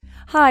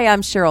Hi,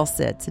 I'm Cheryl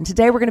Sitz, and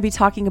today we're going to be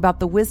talking about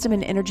the wisdom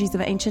and energies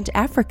of ancient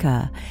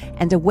Africa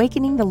and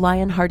awakening the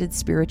lion-hearted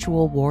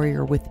spiritual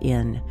warrior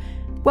within.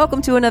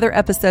 Welcome to another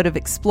episode of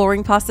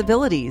Exploring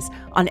Possibilities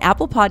on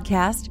Apple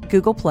Podcast,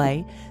 Google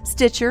Play,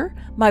 Stitcher,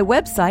 my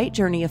website,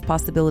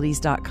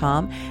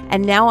 journeyofpossibilities.com,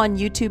 and now on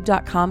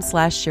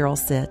youtube.com/Cheryl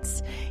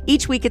Sitz.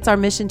 Each week, it's our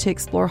mission to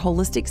explore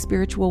holistic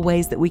spiritual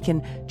ways that we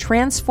can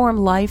transform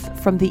life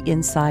from the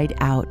inside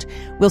out.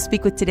 We'll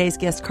speak with today's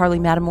guest, Carley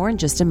Mattimore, in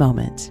just a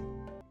moment.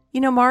 You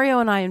know, Mario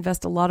and I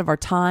invest a lot of our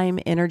time,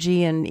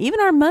 energy, and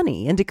even our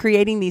money into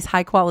creating these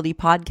high-quality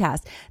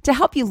podcasts to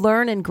help you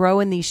learn and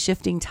grow in these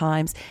shifting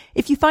times.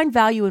 If you find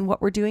value in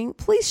what we're doing,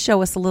 please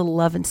show us a little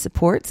love and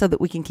support so that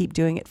we can keep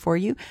doing it for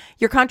you.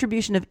 Your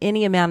contribution of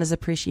any amount is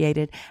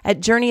appreciated at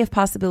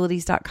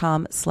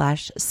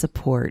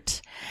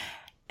journeyofpossibilities.com/support.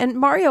 And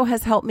Mario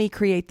has helped me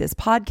create this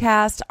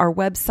podcast, our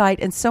website,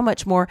 and so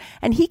much more,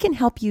 and he can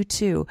help you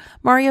too.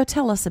 Mario,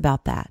 tell us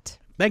about that.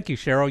 Thank you,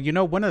 Cheryl. You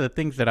know, one of the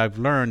things that I've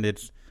learned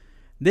is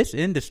this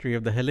industry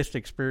of the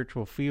holistic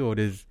spiritual field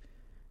is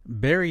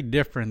very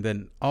different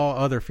than all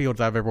other fields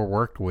I've ever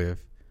worked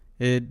with.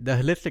 The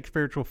holistic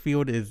spiritual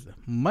field is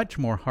much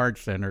more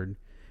heart-centered,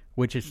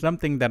 which is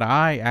something that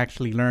I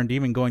actually learned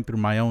even going through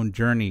my own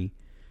journey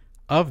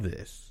of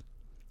this.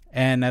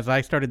 And as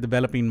I started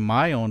developing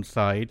my own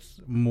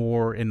sites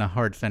more in a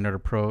heart-centered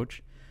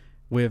approach,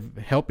 with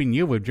helping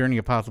you with Journey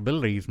of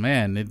Possibilities,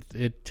 man,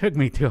 it took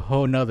me to a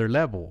whole nother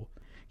level.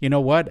 You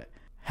know what?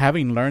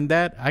 Having learned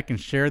that, I can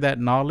share that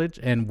knowledge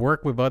and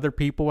work with other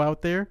people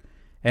out there.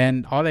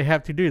 And all they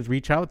have to do is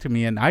reach out to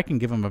me, and I can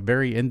give them a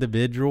very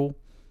individual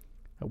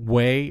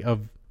way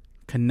of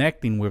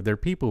connecting with their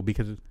people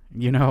because,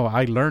 you know,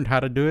 I learned how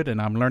to do it, and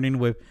I'm learning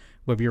with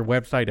your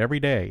website every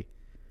day.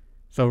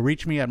 So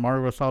reach me at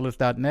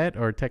mariorosales.net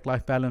or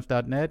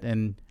techlifebalance.net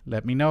and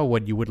let me know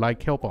what you would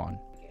like help on.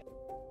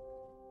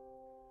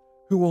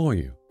 Who are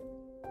you?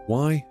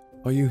 Why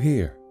are you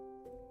here?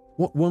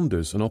 What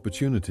wonders and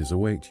opportunities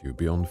await you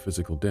beyond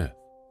physical death?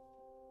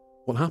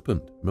 What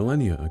happened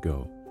millennia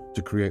ago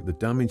to create the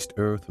damaged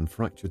earth and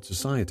fractured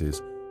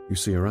societies you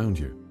see around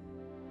you?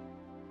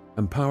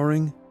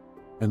 Empowering,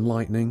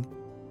 enlightening,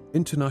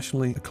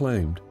 internationally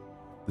acclaimed,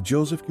 the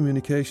Joseph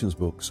Communications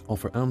books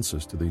offer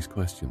answers to these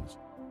questions.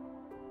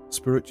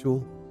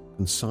 Spiritual,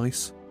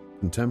 concise,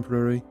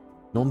 contemporary,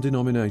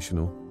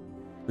 non-denominational,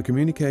 the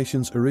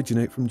communications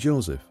originate from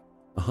Joseph,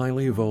 a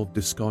highly evolved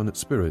discarnate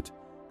spirit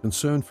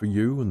concerned for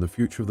you and the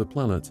future of the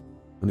planet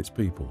and its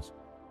peoples.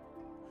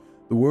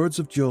 The words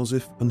of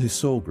Joseph and his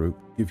soul group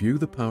give you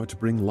the power to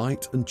bring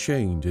light and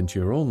change into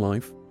your own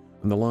life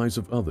and the lives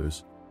of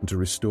others and to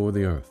restore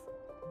the earth.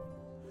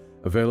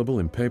 Available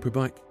in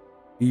paperback,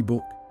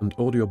 ebook, and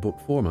audiobook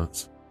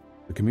formats,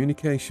 the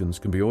communications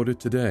can be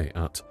ordered today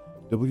at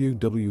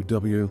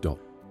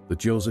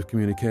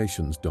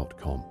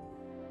www.thejosephcommunications.com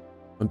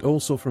and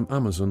also from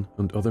Amazon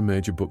and other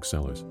major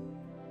booksellers.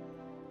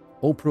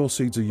 All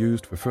proceeds are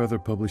used for further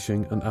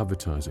publishing and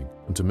advertising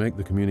and to make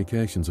the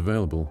communications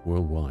available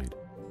worldwide.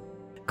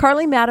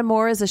 Carley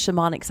Mattimore is a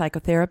shamanic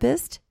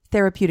psychotherapist,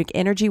 therapeutic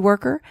energy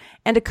worker,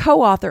 and a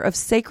co-author of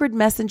Sacred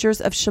Messengers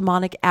of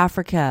Shamanic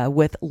Africa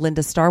with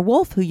Linda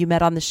Starr-Wolf, who you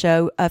met on the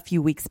show a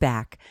few weeks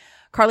back.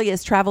 Carley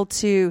has traveled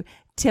to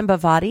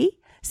Timbavati,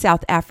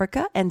 South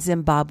Africa, and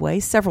Zimbabwe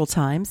several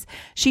times.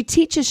 She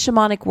teaches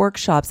shamanic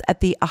workshops at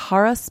the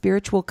Ahara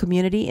Spiritual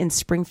Community in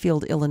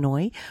Springfield,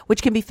 Illinois,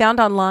 which can be found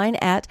online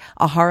at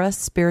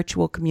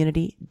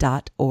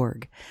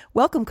aharaspiritualcommunity.org.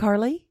 Welcome,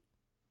 Carley.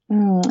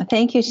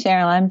 Thank you,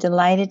 Cheryl. I'm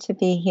delighted to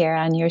be here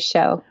on your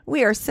show.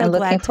 We are so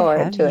glad to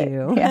have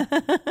you. Yeah.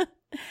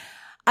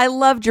 I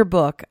loved your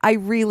book. I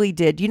really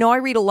did. You know, I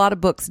read a lot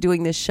of books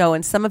doing this show,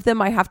 and some of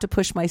them I have to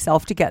push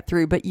myself to get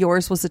through, but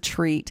yours was a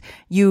treat.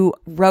 You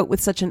wrote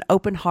with such an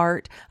open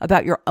heart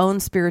about your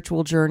own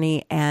spiritual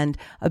journey and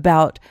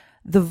about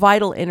the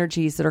vital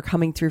energies that are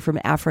coming through from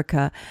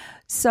Africa.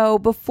 So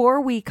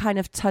before we kind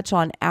of touch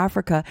on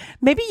Africa,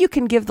 maybe you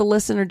can give the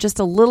listener just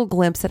a little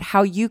glimpse at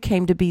how you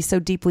came to be so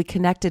deeply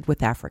connected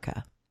with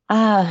Africa.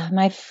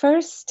 My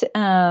first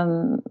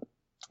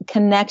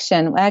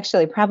connection,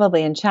 actually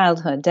probably in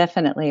childhood,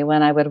 definitely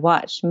when I would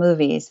watch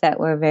movies that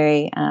were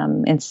very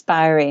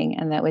inspiring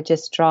and that would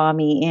just draw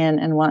me in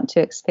and want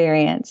to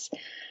experience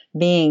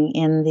being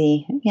in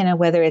the,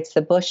 whether it's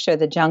the bush or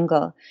the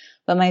jungle.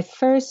 But my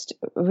first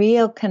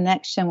real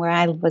connection where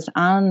I was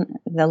on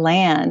the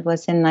land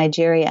was in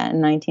Nigeria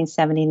in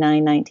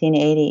 1979,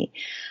 1980.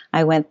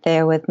 I went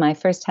there with my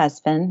first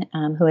husband,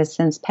 who has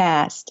since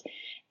passed,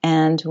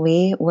 and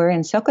we were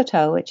in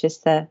Sokoto, which is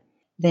the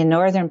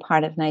northern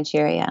part of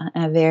Nigeria,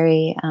 a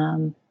very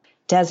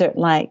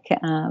desert-like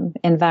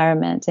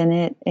environment.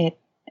 And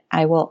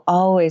I will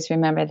always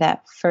remember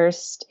that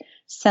first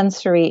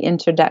sensory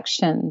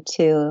introduction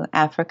to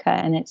Africa,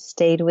 and it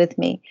stayed with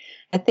me.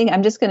 I think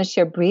I'm just going to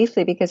share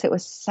briefly because it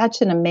was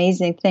such an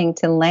amazing thing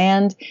to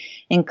land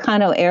in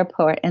Kano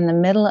Airport in the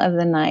middle of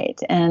the night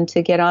and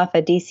to get off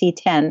a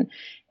DC-10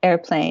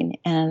 airplane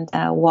and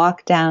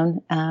walk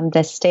down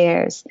the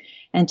stairs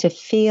and to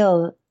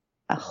feel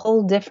a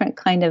whole different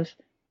kind of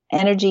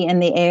energy in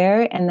the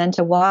air, and then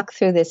to walk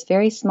through this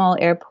very small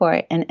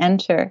airport and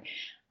enter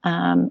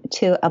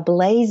to a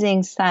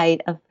blazing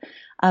sight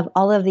of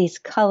all of these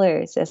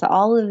colors, as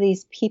all of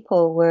these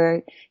people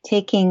were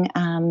taking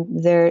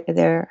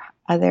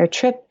their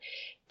trip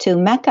to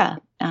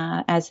Mecca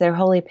as their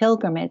holy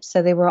pilgrimage.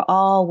 So they were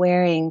all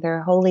wearing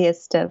their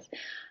holiest of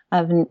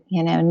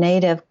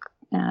native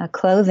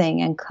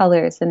clothing and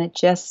colors, and it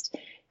just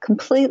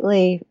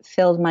completely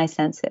filled my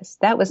senses.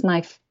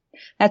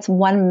 That's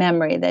one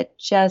memory that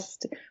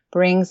just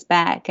brings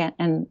back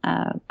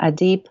a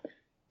deep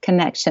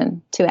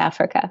connection to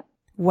Africa.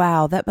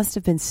 Wow, that must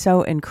have been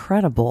so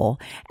incredible.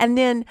 And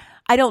then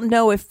I don't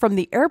know if from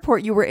the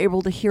airport you were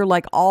able to hear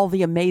like all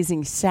the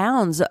amazing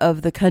sounds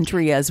of the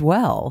country as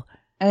well.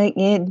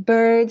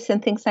 Birds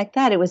and things like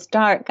that. It was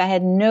dark. I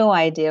had no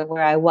idea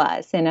where I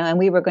was, and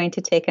we were going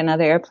to take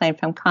another airplane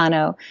from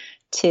Kano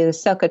to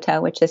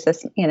Sokoto, which is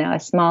a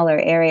smaller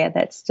area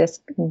that's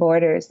just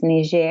borders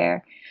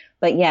Niger.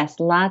 But yes,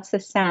 lots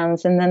of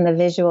sounds, and then the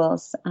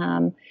visuals,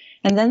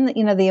 and then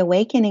the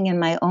awakening in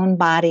my own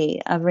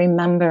body of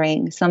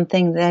remembering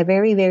something that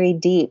very, very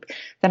deep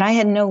that I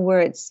had no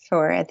words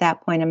for at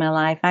that point in my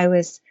life. I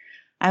was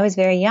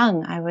very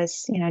young. I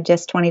was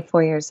just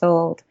 24 years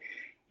old,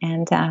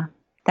 and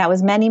that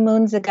was many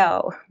moons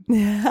ago.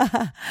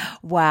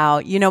 Wow.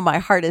 My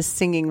heart is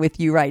singing with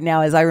you right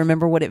now as I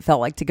remember what it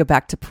felt like to go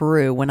back to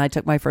Peru when I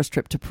took my first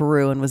trip to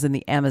Peru and was in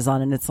the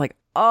Amazon. And it's like,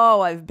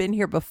 oh, I've been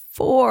here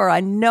before.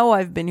 I know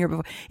I've been here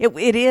before.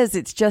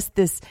 It's just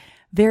this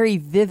very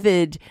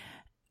vivid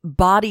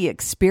body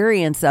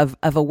experience of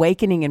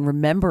awakening and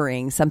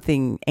remembering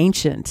something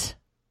ancient.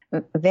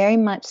 Very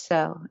much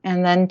so.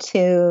 And then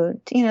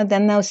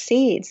then those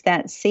seeds,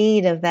 that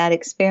seed of that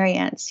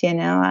experience,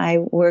 I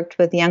worked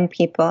with young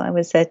people. I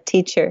was a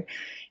teacher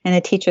in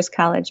a teacher's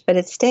college, but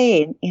it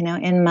stayed,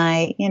 in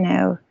my, in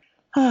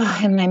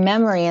my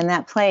memory, in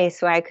that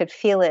place where I could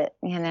feel it,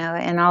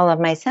 in all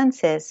of my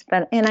senses.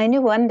 And I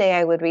knew one day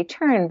I would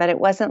return, but it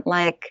wasn't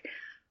like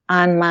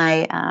on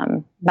my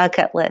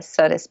bucket list,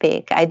 so to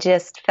speak. I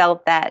just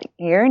felt that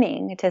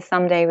yearning to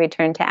someday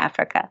return to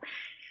Africa.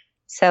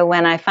 So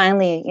when it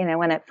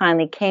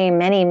finally came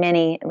many,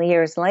 many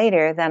years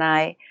later that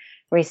I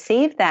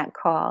received that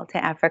call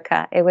to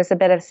Africa, it was a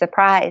bit of a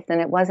surprise,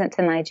 and it wasn't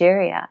to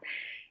Nigeria.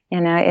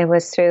 It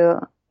was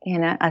through,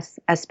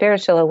 a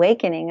spiritual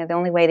awakening, the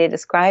only way to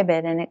describe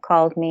it. And it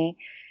called me,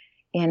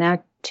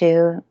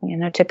 to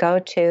go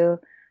to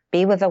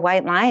be with the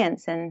White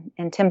Lions in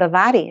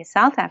Timbavati,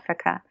 South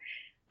Africa.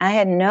 I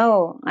had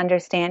no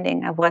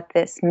understanding of what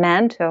this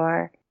meant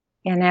or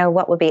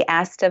what would be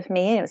asked of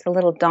me. It was a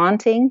little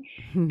daunting.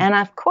 Mm-hmm. And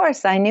of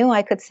course, I knew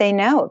I could say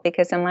no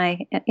because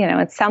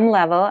at some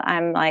level,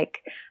 I'm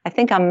like, I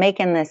think I'm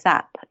making this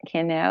up,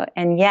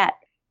 and yet,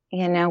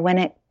 when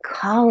it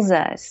calls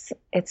us,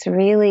 it's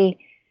really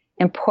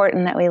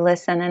important that we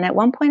listen. And at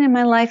one point in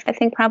my life, I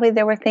think probably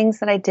there were things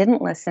that I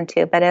didn't listen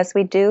to, but as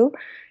we do,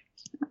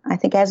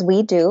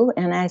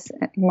 and as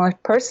more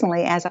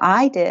personally, as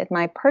I did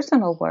my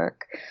personal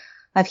work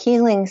of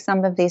healing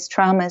some of these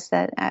traumas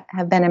that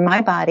have been in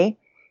my body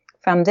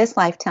from this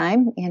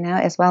lifetime,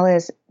 as well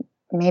as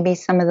maybe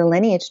some of the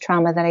lineage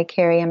trauma that I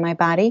carry in my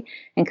body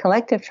and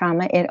collective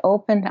trauma, it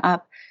opened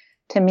up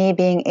to me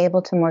being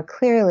able to more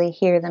clearly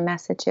hear the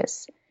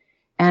messages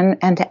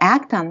and to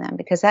act on them,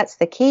 because that's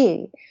the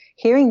key.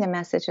 Hearing the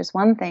message is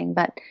one thing,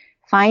 but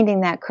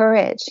finding that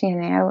courage,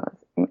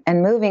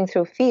 and moving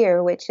through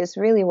fear, which is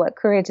really what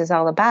courage is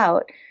all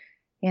about,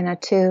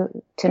 to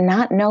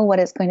not know what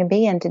it's going to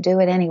be and to do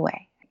it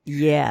anyway.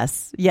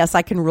 Yes,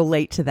 I can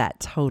relate to that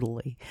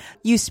totally.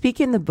 You speak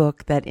in the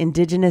book that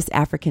indigenous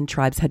African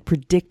tribes had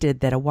predicted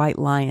that a white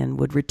lion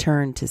would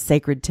return to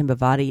sacred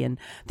Timbavati, and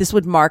this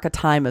would mark a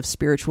time of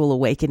spiritual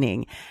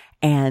awakening.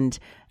 And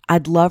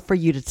I'd love for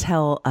you to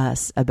tell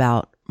us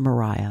about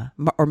Mariah.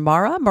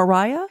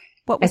 Mariah?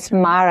 It's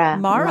Mara.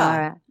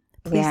 Mara.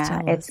 Please tell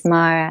us. It's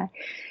Mara.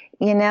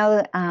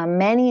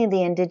 Many of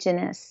the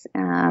indigenous,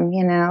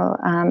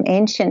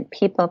 ancient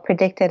people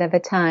predicted of a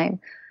time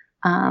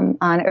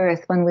on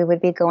Earth when we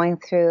would be going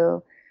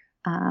through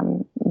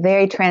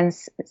very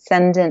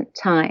transcendent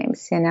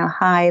times,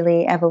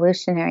 highly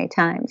evolutionary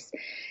times.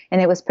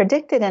 And it was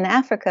predicted in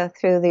Africa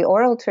through the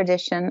oral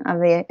tradition of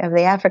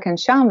the African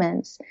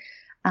shamans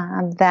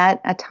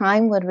that a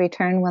time would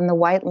return when the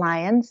white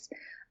lions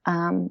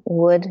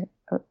would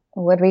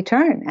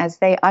return as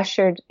they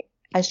usher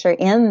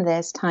in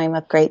this time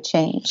of great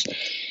change.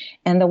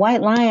 And the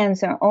white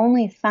lions are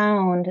only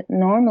found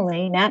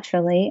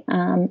naturally,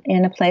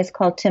 in a place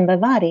called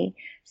Timbavati,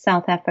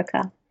 South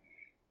Africa.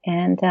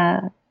 And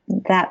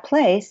that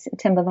place,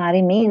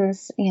 Timbavati,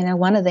 means,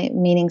 one of the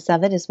meanings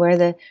of it is where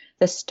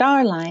the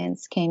star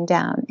lions came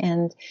down.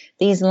 And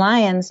these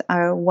lions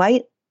are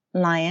white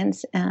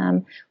lions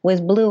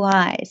with blue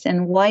eyes,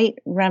 and white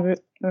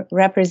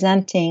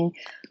representing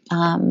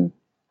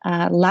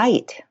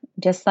light,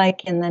 just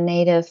like in the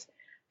native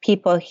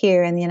people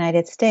here in the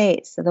United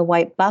States. So the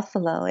white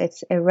buffalo,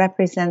 it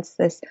represents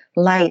this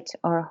light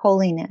or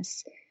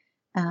holiness.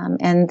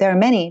 And there are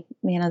many,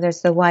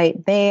 there's the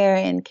white bear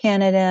in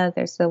Canada,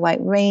 there's the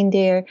white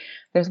reindeer,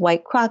 there's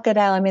white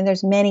crocodile. I mean,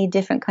 there's many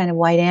different kind of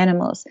white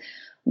animals.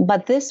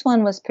 But this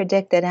one was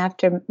predicted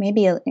after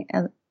maybe,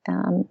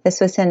 this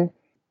was in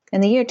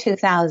the year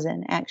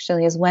 2000,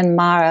 actually, is when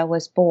Mara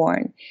was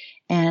born.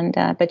 And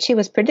but she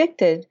was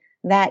predicted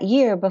that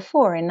year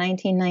before, in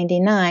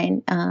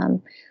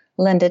 1999.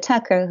 Linda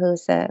Tucker,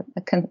 who's a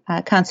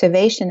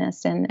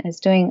conservationist and is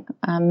doing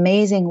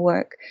amazing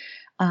work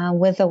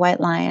with the white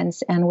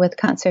lions and with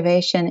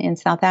conservation in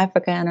South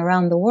Africa and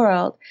around the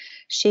world.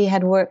 She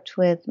had worked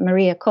with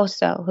Maria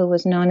Kosso, who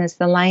was known as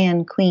the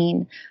Lion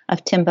Queen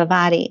of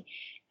Timbavati,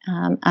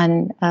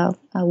 and a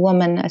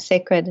woman, a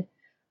sacred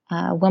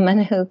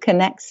woman who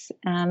connects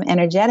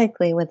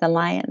energetically with the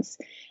lions.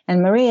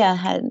 And Maria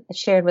had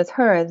shared with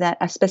her that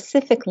a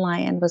specific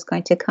lion was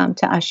going to come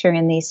to usher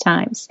in these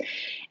times.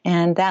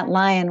 And that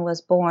lion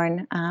was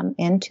born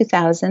in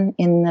 2000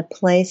 in the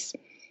place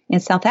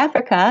in South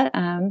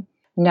Africa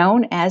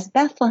known as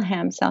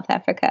Bethlehem, South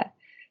Africa.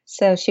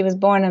 So she was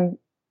born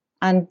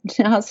on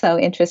also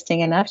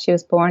interesting enough, she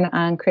was born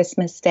on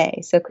Christmas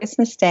Day. So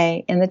Christmas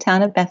Day in the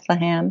town of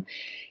Bethlehem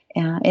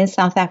in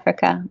South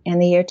Africa in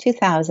the year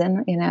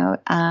 2000,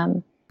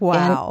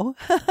 Wow.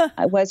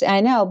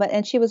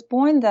 And she was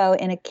born though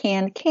in a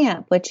canned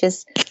camp, which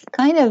is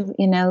kind of,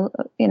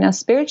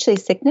 spiritually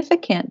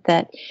significant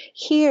that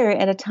here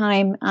at a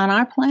time on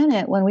our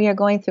planet when we are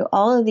going through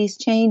all of these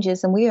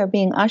changes and we are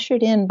being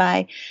ushered in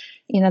by,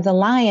 the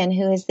lion,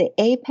 who is the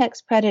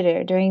apex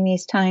predator during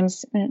these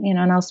times,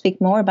 and I'll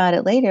speak more about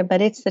it later,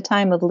 but it's the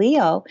time of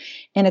Leo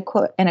in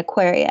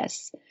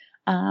Aquarius.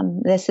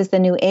 This is the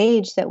new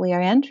age that we are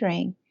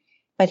entering.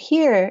 But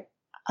here,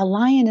 a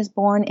lion is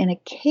born in a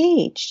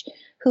cage,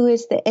 who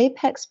is the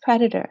apex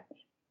predator,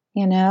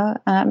 not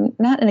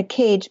in a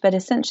cage, but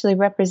essentially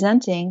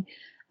representing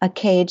a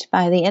cage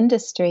by the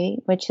industry,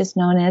 which is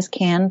known as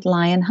canned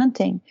lion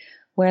hunting,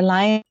 where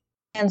lions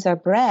are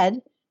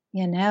bred,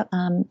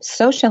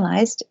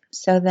 socialized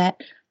so that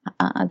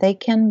they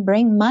can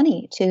bring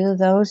money to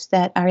those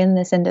that are in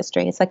this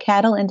industry. It's a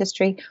cattle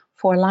industry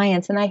for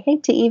lions. And I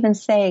hate to even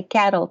say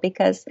cattle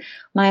because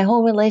my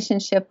whole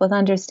relationship with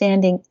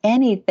understanding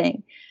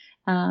anything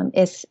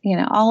is,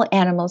 all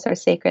animals are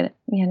sacred,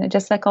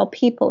 just like all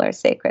people are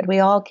sacred. We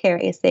all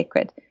carry a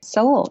sacred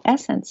soul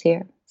essence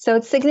here. So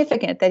it's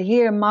significant that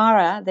here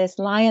Mara, this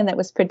lion that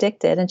was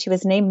predicted, and she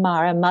was named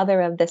Mara,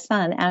 mother of the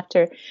sun,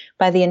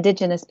 by the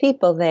indigenous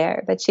people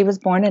there, but she was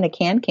born in a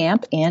canned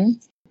camp in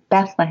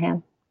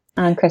Bethlehem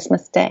on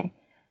Christmas Day.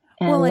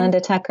 And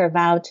Linda Tucker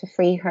vowed to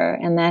free her,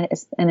 and that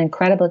is an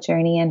incredible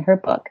journey in her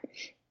book,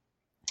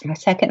 her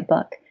second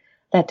book,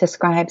 that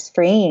describes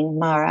freeing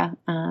Mara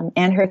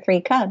and her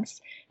 3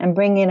 cubs and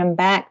bringing them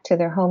back to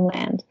their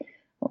homeland,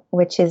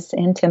 which is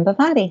in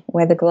Timbavati,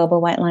 where the Global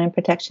White Lion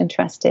Protection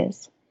Trust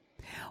is.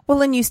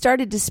 Well, and you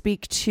started to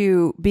speak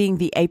to being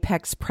the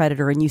apex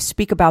predator, and you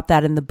speak about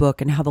that in the book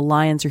and how the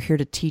lions are here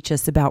to teach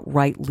us about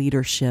right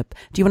leadership.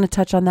 Do you want to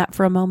touch on that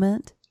for a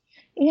moment?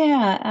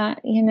 Yeah,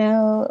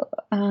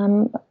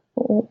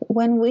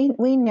 when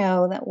we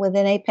know that with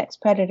an apex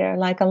predator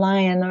like a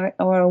lion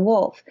or a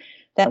wolf,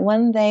 that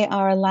when they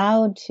are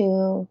allowed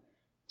to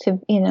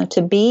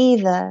be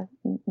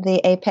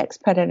the apex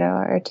predator,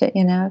 or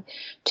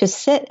to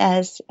sit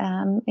as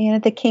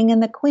the king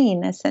and the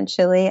queen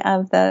essentially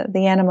of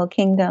the animal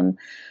kingdom,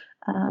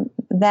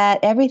 that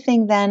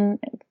everything then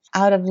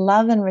out of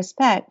love and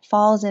respect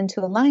falls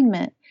into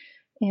alignment.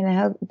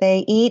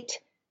 They eat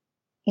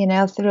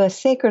through a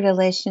sacred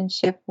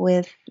relationship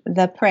with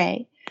the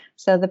prey.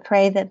 So the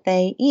prey that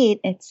they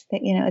eat, it's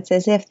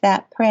as if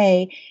that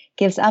prey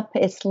gives up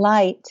its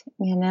light,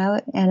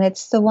 and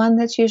it's the one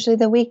that's usually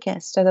the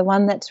weakest, or the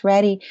one that's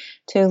ready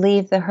to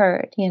leave the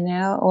herd,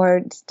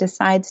 or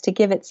decides to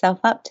give itself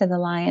up to the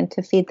lion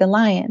to feed the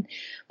lion.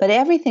 But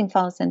everything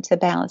falls into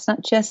balance,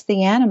 not just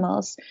the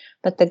animals,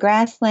 but the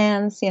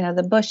grasslands,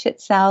 the bush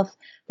itself,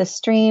 the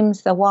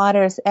streams, the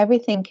waters,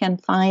 everything can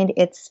find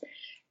its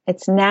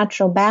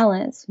natural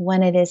balance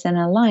when it is in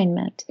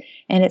alignment,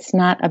 and it's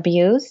not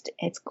abused.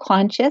 It's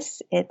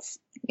conscious. It's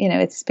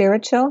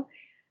spiritual.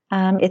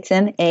 It's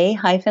in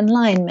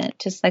alignment,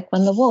 just like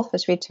when the wolf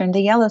is returned to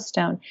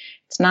Yellowstone.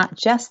 It's not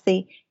just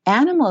the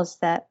animals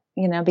that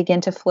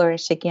begin to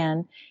flourish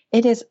again.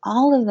 It is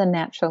all of the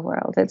natural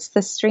world. It's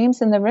the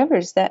streams and the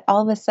rivers that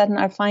all of a sudden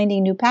are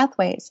finding new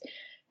pathways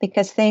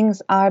because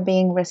things are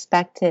being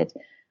respected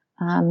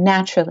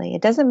naturally.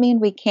 It doesn't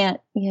mean we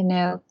can't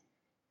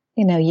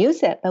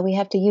use it, but we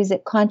have to use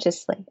it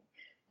consciously.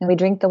 And we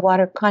drink the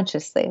water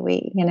consciously.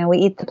 We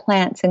eat the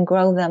plants and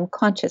grow them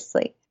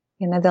consciously.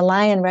 The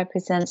lion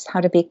represents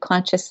how to be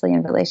consciously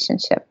in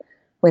relationship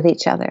with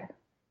each other.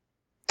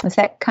 Is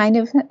that kind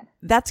of...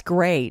 That's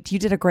great. You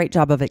did a great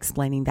job of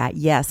explaining that.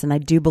 Yes, and I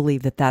do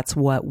believe that that's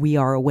what we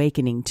are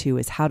awakening to,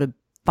 is how to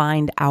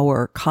find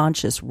our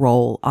conscious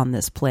role on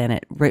this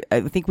planet.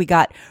 I think we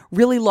got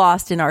really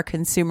lost in our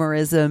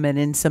consumerism and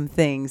in some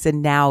things,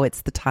 and now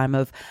it's the time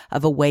of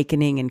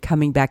awakening and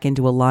coming back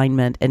into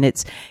alignment. And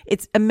it's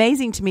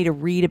amazing to me to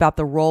read about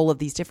the role of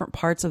these different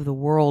parts of the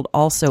world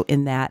also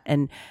in that.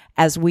 And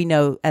as we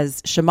know,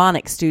 as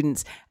shamanic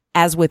students,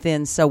 as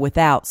within, so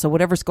without. So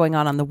whatever's going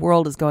on the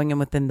world is going in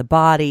within the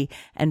body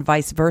and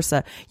vice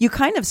versa. You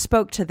kind of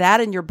spoke to that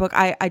in your book.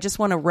 I just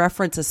want to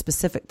reference a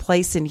specific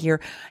place in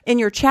here. In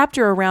your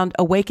chapter around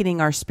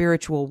awakening our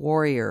spiritual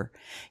warrior,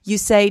 you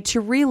say to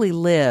really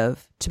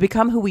live, to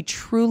become who we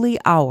truly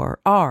are,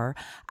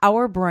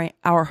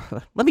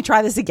 let me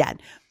try this again.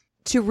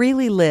 To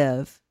really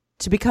live,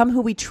 to become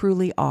who we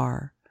truly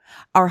are,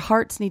 our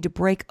hearts need to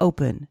break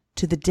open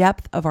to the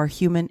depth of our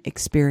human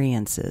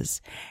experiences.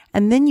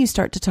 And then you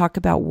start to talk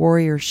about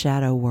warrior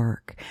shadow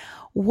work.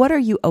 What are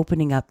you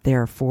opening up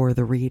there for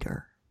the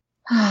reader?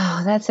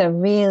 Oh, that's a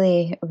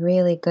really,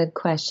 really good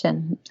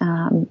question.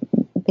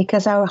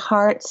 Because our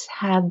hearts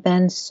have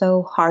been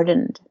so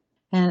hardened.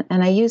 And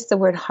I use the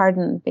word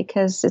hardened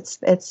because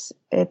it's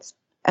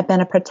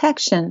been a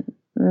protection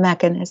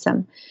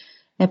mechanism.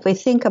 If we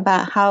think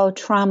about how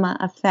trauma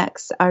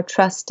affects our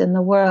trust in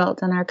the world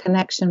and our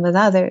connection with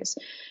others,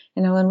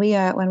 when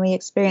we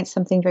experience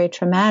something very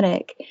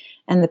traumatic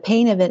and the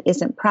pain of it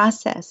isn't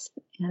processed,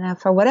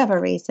 for whatever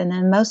reason,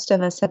 and most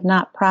of us have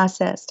not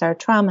processed our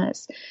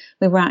traumas.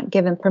 We weren't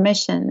given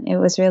permission. It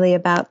was really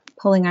about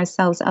pulling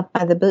ourselves up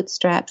by the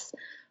bootstraps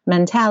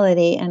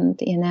mentality and,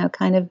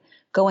 kind of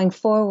going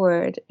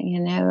forward,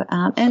 and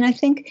I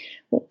think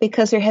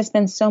because there has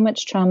been so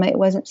much trauma, it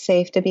wasn't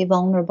safe to be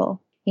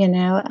vulnerable.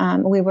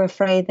 We were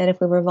afraid that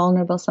if we were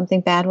vulnerable,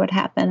 something bad would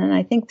happen. And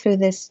I think through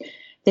this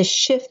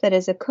shift that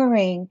is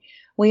occurring,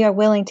 we are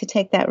willing to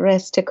take that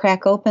risk to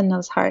crack open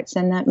those hearts.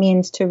 And that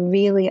means to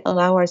really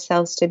allow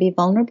ourselves to be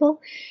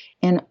vulnerable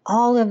in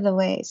all of the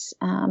ways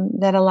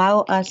that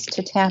allow us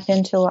to tap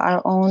into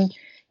our own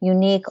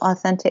unique,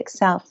 authentic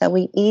self, that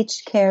we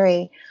each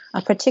carry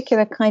a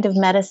particular kind of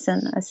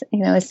medicine,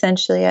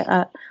 essentially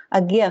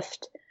a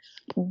gift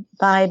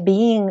by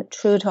being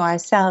true to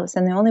ourselves.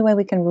 And the only way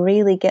we can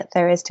really get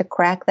there is to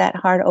crack that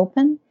heart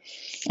open.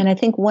 And I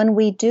think when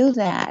we do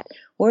that,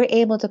 we're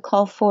able to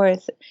call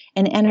forth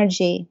an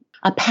energy,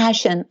 a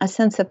passion, a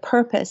sense of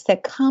purpose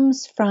that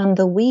comes from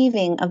the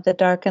weaving of the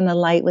dark and the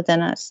light within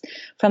us,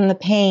 from the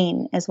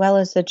pain as well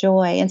as the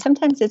joy. And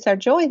sometimes it's our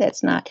joy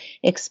that's not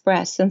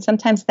expressed. And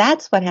sometimes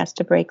that's what has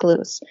to break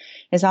loose,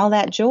 is all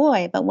that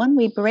joy. But when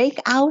we break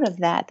out of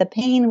that, the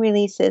pain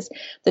releases,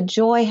 the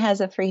joy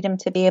has a freedom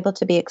to be able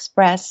to be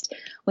expressed.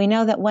 We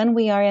know that when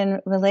we are in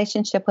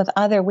relationship with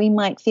other, we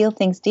might feel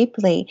things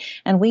deeply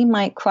and we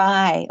might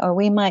cry or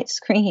we might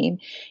scream,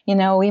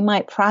 we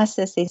might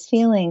process these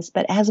feelings.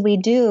 But as we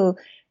do,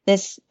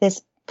 this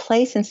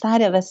place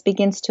inside of us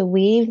begins to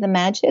weave the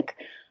magic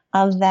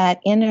of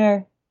that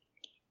inner,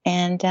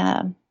 and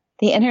the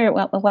inner,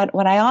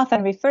 what I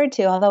often refer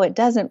to, although it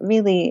doesn't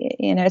really,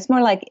 it's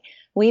more like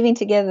weaving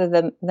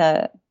together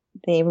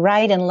the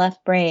right and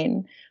left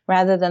brain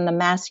rather than the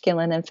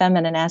masculine and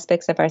feminine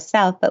aspects of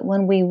ourselves. But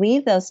when we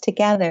weave those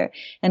together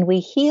and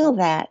we heal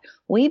that,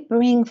 we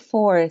bring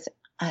forth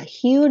a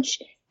huge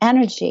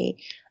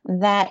energy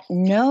that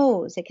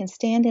knows it can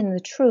stand in the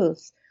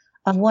truth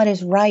of what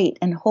is right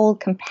and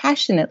hold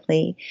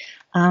compassionately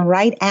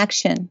right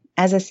action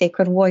as a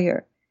sacred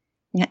warrior,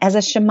 as a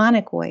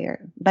shamanic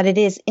warrior. But it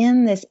is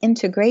in this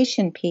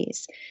integration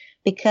piece,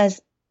 because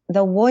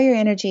the warrior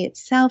energy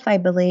itself, I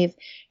believe,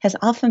 has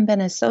often been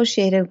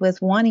associated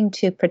with wanting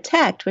to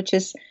protect, which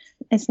is,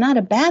 it's not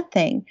a bad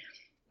thing,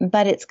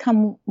 but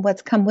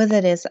what's come with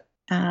it is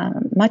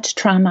much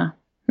trauma,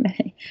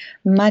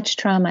 much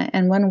trauma.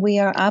 And when we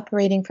are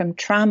operating from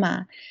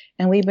trauma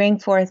and we bring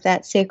forth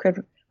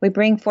we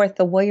bring forth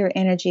the warrior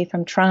energy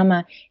from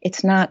trauma,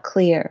 it's not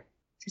clear.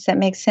 Does that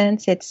make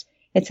sense? It's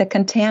a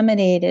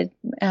contaminated,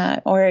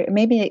 or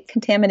maybe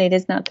contaminated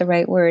is not the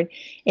right word.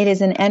 It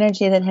is an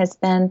energy that has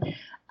been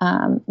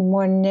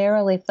more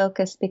narrowly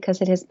focused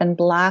because it has been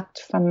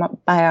blocked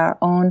by our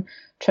own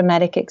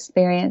traumatic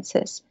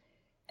experiences.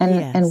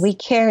 And we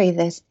carry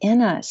this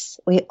in us.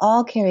 We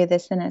all carry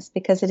this in us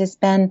because it has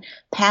been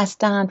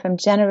passed on from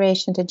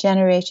generation to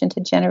generation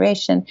to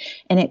generation.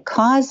 And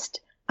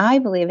I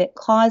believe it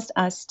caused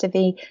us to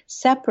be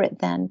separate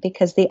then,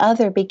 because the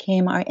other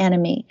became our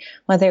enemy,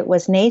 whether it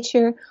was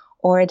nature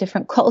or a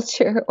different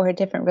culture or a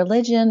different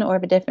religion or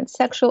a different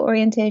sexual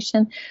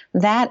orientation.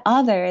 That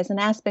other is an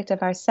aspect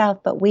of ourself,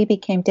 but we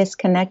became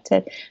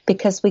disconnected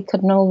because we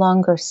could no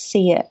longer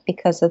see it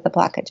because of the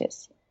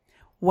blockages.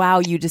 Wow,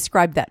 you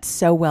described that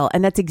so well.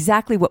 And that's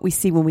exactly what we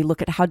see when we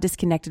look at how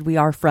disconnected we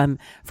are from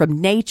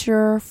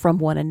nature, from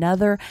one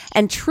another,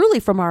 and truly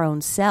from our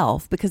own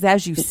self. Because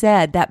as you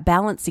said, that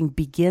balancing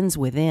begins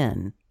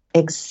within.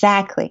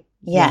 Exactly.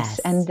 Yes. Yes.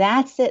 And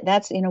that's it.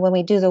 That's, when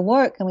we do the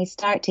work and we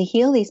start to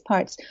heal these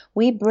parts,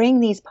 we bring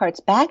these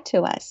parts back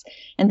to us.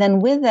 And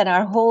then with it,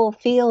 our whole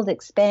field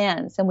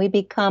expands and we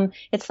become,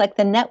 it's like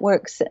the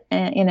networks,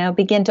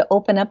 begin to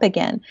open up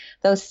again.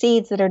 Those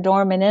seeds that are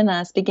dormant in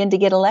us begin to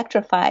get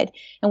electrified.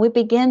 And we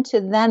begin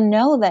to then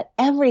know that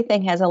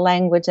everything has a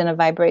language and a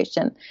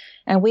vibration.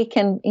 And we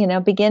can,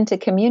 begin to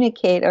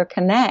communicate or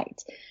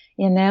connect,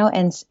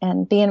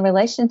 and be in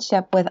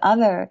relationship with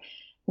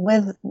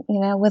with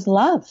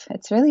love.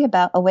 It's really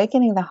about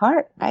awakening the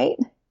heart, right?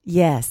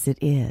 Yes, it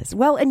is.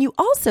 Well, and you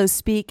also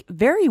speak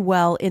very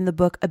well in the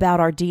book about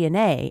our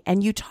DNA,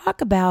 and you talk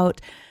about,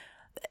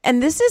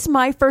 and this is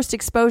my first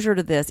exposure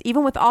to this,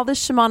 even with all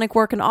this shamanic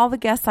work and all the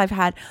guests I've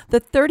had, the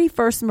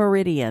 31st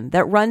meridian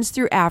that runs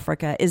through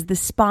Africa is the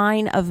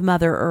spine of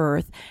Mother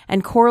Earth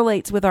and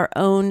correlates with our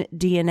own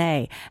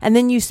DNA. And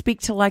then you speak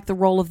to like the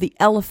role of the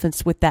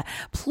elephants with that.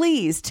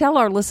 Please tell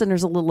our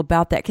listeners a little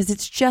about that because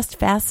it's just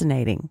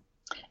fascinating.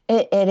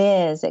 It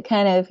is. It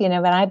kind of,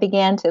 when I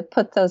began to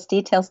put those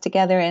details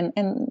together, and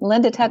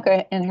Linda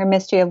Tucker in her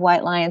Mystery of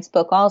White Lions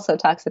book also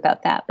talks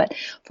about that. But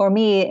for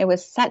me, it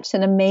was such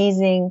an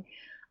amazing,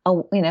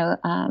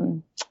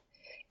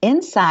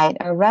 insight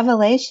or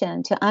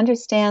revelation to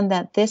understand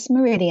that this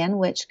meridian,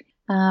 which,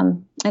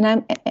 and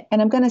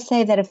I'm going to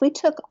say that if we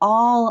took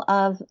all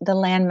of the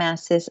land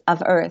masses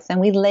of Earth and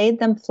we laid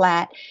them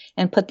flat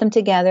and put them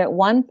together, at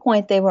one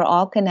point they were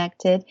all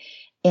connected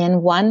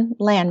in one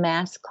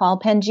landmass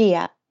called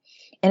Pangea.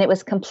 And it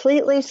was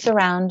completely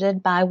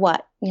surrounded by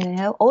what?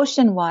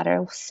 Ocean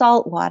water,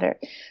 salt water.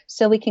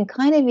 So we can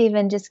kind of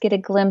even just get a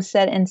glimpse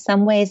at, in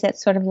some ways,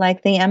 that's sort of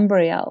like the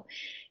embryo,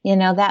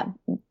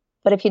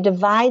 but if you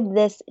divide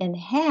this in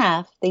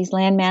half, these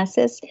land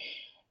masses,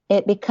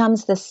 it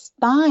becomes the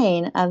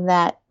spine of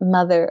that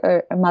mother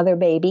or mother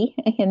baby,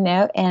 and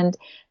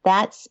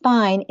that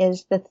spine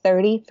is the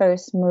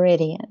 31st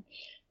meridian.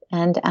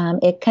 And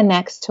it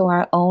connects to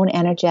our own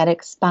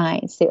energetic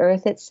spines. The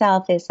earth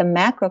itself is a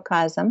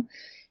macrocosm,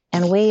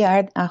 and we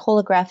are a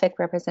holographic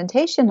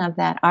representation of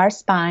that. Our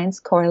spines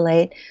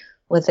correlate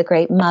with the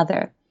Great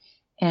Mother.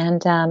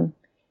 And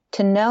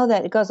to know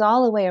that it goes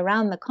all the way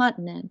around the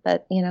continent,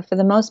 but, for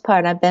the most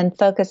part, I've been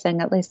focusing,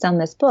 at least on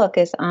this book,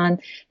 is on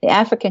the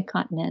African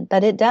continent.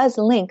 But it does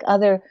link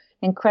other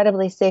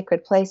incredibly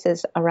sacred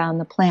places around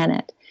the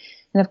planet.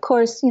 And of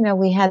course,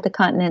 we had the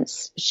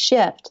continents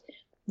shift.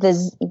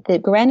 The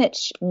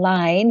Greenwich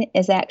line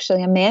is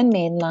actually a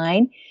man-made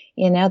line,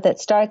 that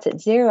starts at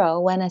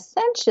zero, when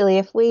essentially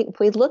if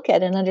we look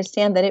at it and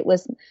understand that it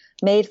was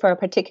made for a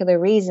particular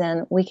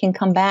reason, we can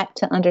come back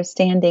to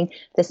understanding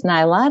this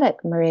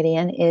Nilotic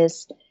meridian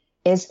is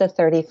the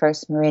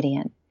 31st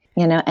meridian,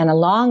 and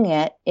along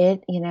it,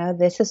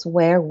 this is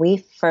where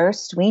we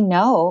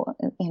know,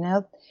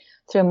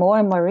 through more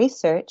and more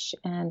research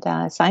and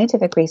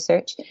scientific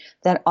research,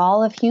 that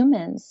all of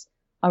humans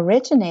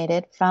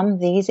originated from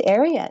these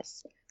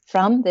areas,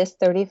 from this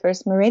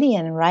 31st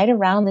meridian, right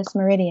around this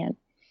meridian.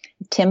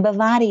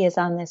 Timbavati is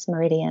on this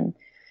meridian.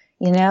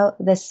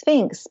 The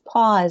Sphinx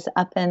paws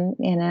up in,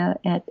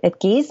 at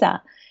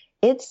Giza.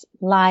 It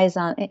lies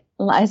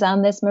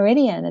on this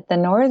meridian at the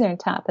northern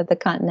top of the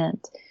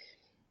continent.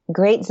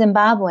 Great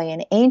Zimbabwe,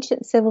 an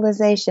ancient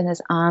civilization,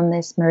 is on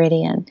this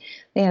meridian.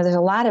 There's a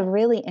lot of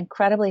really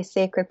incredibly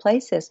sacred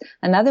places.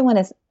 Another one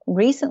is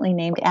recently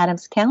named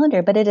Adam's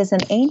calendar, but it is an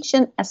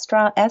ancient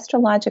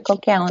astrological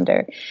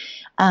calendar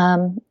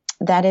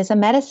that is a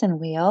medicine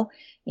wheel,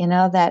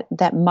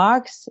 that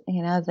marks,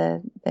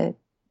 the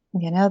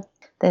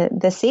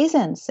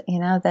seasons,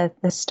 the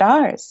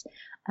stars,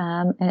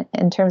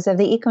 in terms of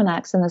the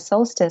equinox and the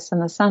solstice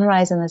and the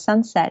sunrise and the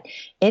sunset.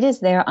 It is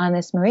there on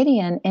this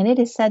meridian, and it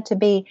is said to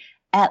be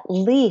at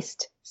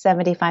least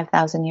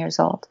 75,000 years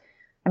old.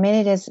 I mean,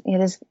 it is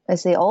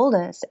the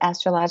oldest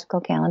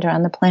astrological calendar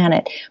on the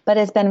planet, but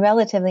it's been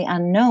relatively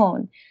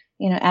unknown.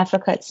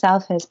 Africa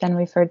itself has been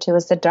referred to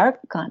as the dark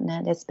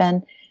continent. It's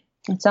been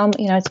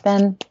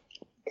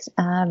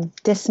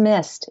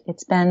dismissed.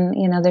 It's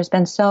been, there's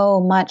been so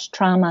much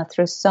trauma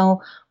through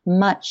so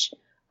much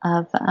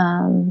of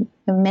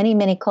many,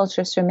 many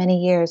cultures through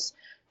many years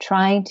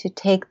trying to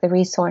take the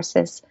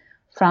resources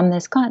from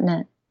this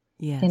continent.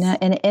 Yes.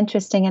 And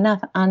interesting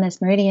enough, on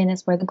this meridian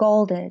is where the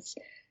gold is.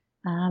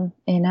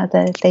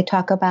 They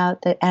talk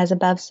about the as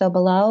above, so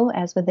below,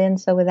 as within,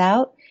 so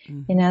without.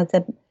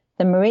 Mm-hmm.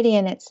 The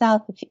meridian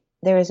itself,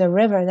 there is a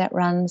river that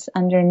runs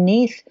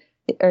underneath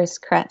the Earth's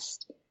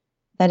crest.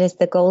 That is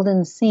the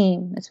golden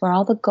seam. It's where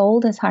all the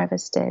gold is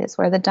harvested. It's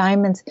where the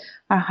diamonds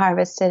are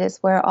harvested. It's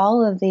where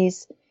all of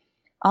these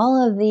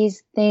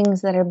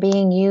things that are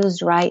being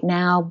used right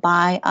now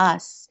by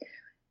us,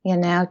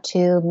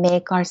 to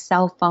make our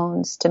cell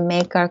phones, to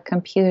make our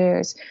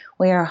computers,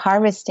 we are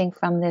harvesting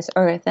from this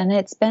earth. And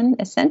it's been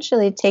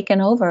essentially taken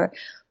over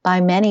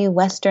by many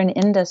Western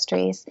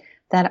industries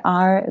that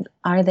are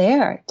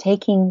there,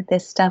 taking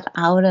this stuff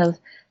out of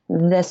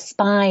the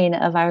spine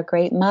of our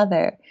Great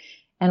Mother.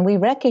 And we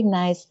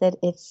recognize that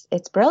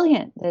it's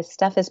brilliant. This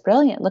stuff is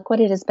brilliant. Look what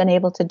it has been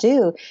able to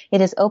do.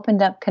 It has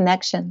opened up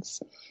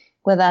connections.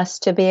 with us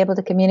to be able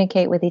to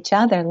communicate with each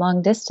other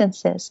long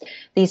distances,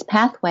 these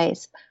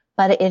pathways.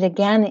 But it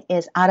again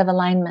is out of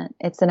alignment.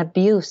 It's an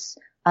abuse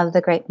of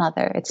the Great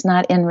Mother. It's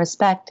not in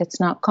respect. It's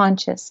not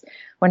conscious.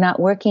 We're not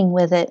working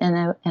with it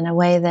in a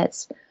way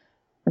that's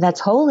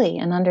holy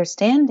and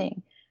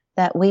understanding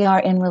that we are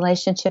in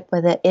relationship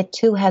with it. It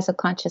too has a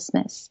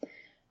consciousness.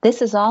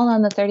 This is all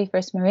on the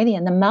 31st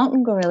meridian. The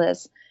mountain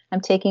gorillas,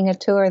 I'm taking a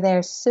tour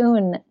there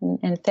soon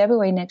in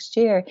February next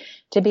year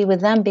to be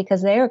with them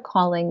because they are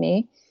calling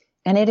me.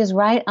 And it is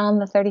right on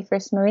the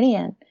 31st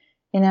meridian,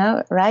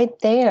 right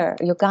there.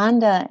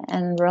 Uganda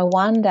and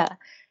Rwanda,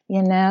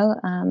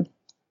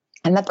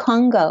 and the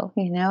Congo,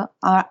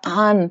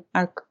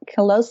 are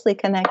closely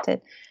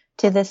connected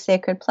to this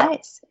sacred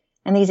place.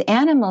 And these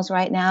animals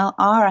right now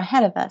are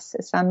ahead of us.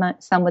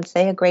 Some would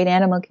say, a great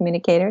animal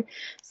communicator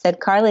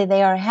said, Carley,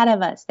 they are ahead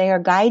of us. They are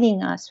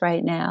guiding us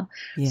right now.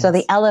 Yes. So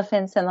the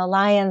elephants and the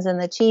lions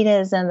and the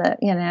cheetahs and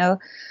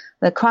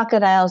the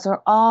crocodiles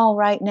are all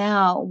right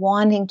now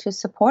wanting to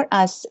support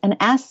us and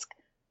ask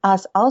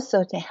us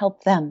also to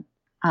help them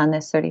on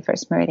this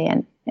 31st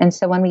meridian. And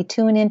so when we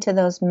tune into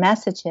those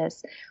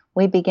messages,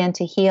 we begin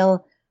to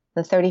heal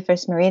the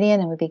 31st meridian,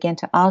 and we begin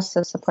to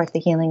also support the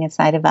healing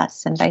inside of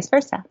us and vice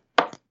versa.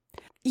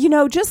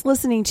 Just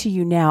listening to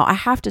you now, I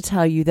have to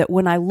tell you that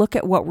when I look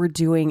at what we're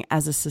doing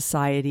as a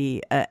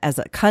society, as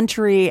a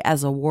country,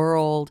 as a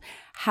world,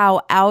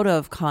 how out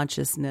of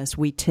consciousness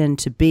we tend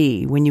to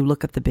be when you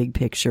look at the big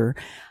picture,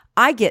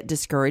 I get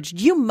discouraged.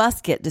 You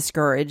must get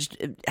discouraged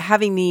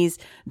having these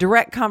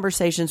direct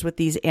conversations with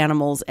these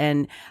animals.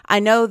 And I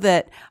know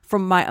that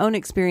from my own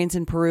experience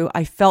in Peru,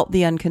 I felt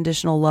the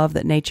unconditional love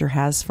that nature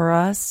has for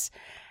us.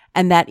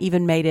 And that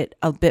even made it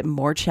a bit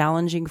more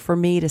challenging for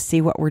me to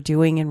see what we're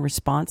doing in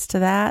response to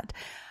that.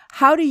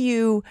 How do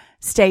you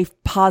stay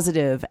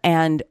positive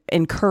and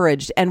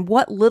encouraged? And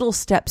what little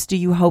steps do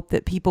you hope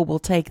that people will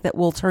take that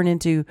will turn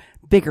into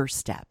bigger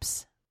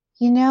steps?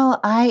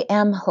 I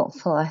am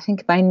hopeful. I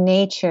think by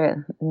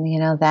nature,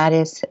 that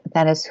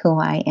is who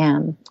I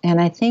am. And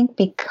I think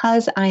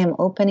because I am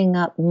opening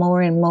up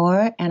more and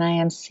more, and I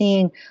am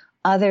seeing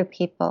other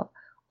people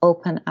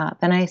open up,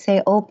 and I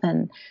say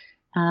open,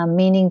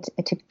 meaning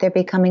they're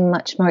becoming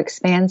much more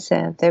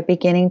expansive. They're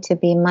beginning to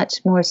be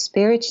much more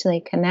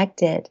spiritually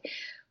connected,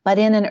 but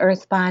in an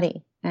earth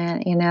body,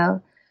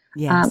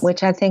 yes.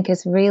 Which I think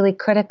is really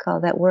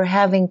critical, that we're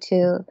having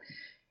to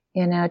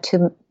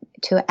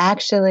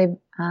actually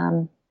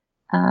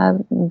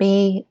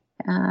be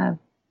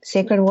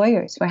sacred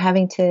warriors. We're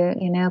having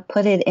to,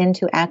 put it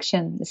into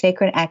action,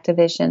 sacred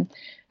activation,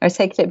 or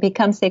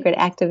become sacred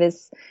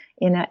activists,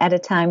 at a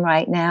time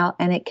right now.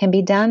 And it can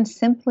be done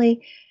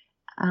simply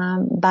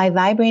by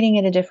vibrating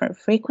at a different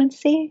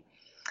frequency,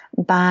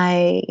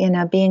 by,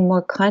 being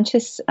more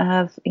conscious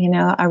of,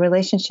 our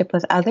relationship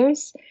with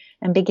others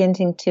and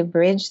beginning to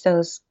bridge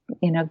those,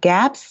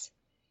 gaps,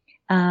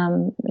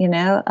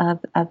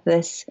 of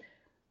this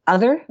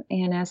other,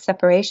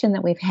 separation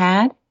that we've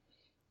had.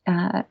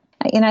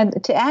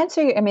 To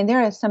answer,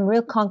 there are some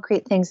real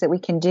concrete things that we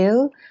can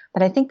do,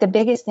 but I think the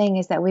biggest thing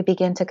is that we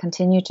begin to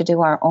continue to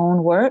do our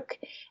own work,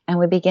 and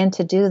we begin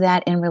to do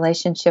that in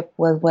relationship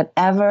with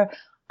whatever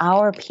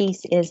our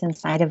piece is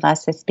inside of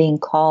us that's being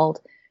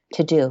called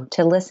to do,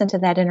 to listen to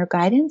that inner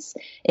guidance.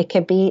 It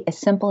could be as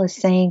simple as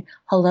saying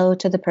hello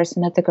to the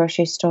person at the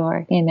grocery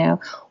store,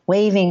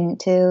 waving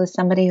to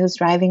somebody who's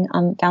driving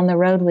down the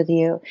road with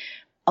you,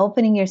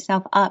 opening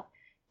yourself up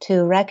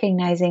to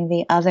recognizing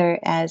the other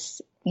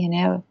as,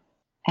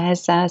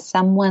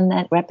 someone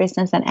that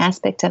represents an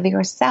aspect of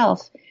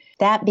yourself.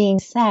 That being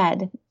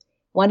said,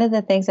 one of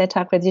the things I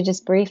talked with you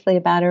just briefly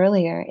about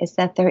earlier is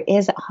that there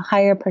is a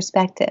higher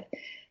perspective,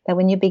 that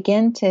when you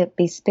begin to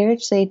be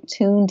spiritually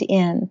tuned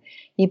in,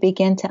 you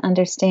begin to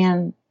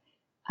understand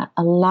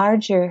a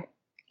larger,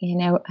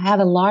 have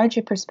a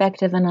larger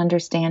perspective and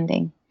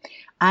understanding.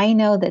 I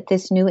know that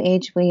this new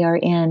age we are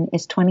in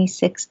is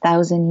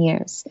 26,000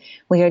 years.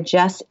 We are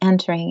just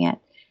entering it.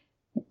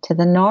 To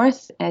the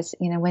north, as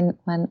when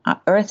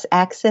Earth's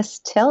axis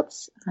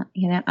tilts,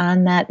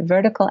 on that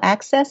vertical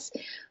axis,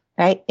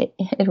 right,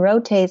 it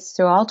rotates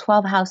through all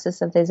 12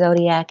 houses of the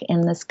zodiac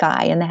in the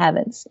sky, in the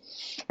heavens.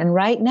 And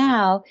right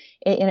now,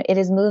 it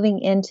is moving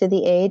into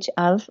the age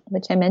of,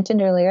 which I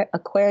mentioned earlier,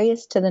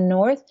 Aquarius to the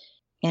north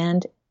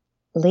and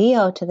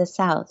Leo to the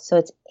south. So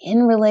it's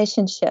in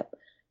relationship.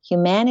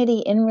 Humanity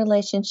in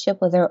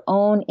relationship with their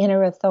own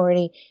inner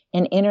authority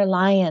and inner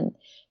lion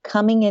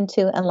coming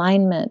into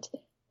alignment.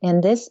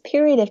 And this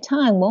period of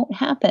time won't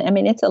happen.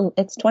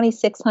 It's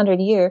 2,600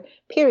 year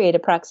period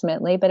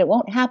approximately, but it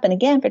won't happen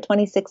again for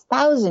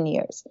 26,000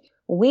 years.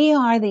 We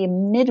are the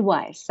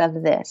midwives of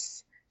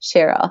this,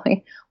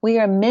 Cheryl. We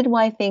are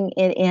midwifing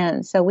it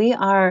in. So we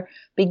are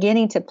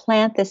beginning to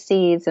plant the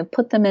seeds and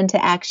put them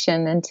into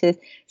action, and to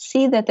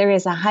see that there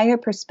is a higher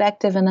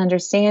perspective and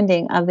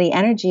understanding of the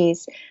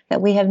energies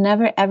that we have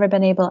never, ever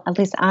been able, at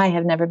least I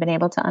have never been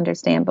able to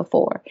understand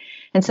before.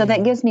 And so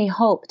that gives me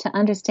hope to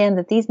understand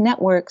that these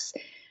networks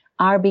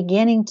are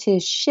beginning to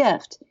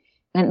shift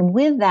And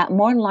with that,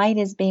 more light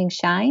is being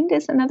shined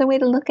is another way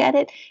to look at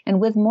it.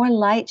 And with more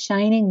light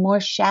shining, more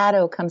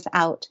shadow comes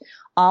out.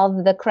 All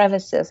of the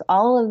crevices,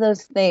 all of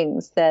those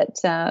things that,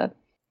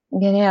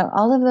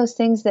 all of those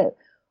things that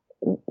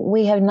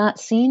we have not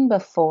seen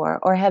before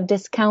or have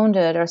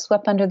discounted or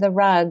swept under the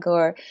rug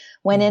or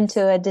went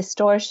into a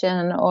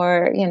distortion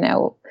or,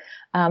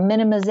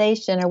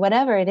 minimization or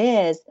whatever it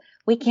is,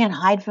 we can't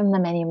hide from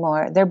them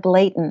anymore. They're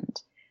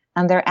blatant.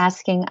 And they're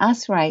asking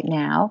us right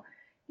now,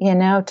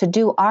 to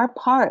do our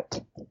part,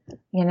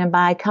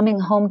 by coming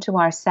home to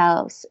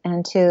ourselves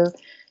and to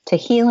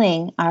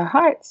healing our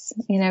hearts,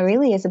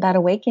 really is about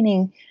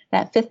awakening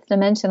that fifth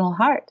dimensional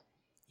heart.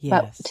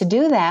 Yes. But to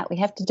do that, we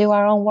have to do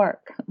our own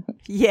work.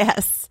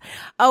 Yes.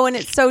 Oh, and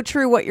it's so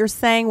true what you're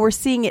saying. We're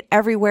seeing it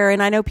everywhere.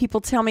 And I know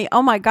people tell me,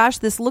 oh my gosh,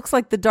 this looks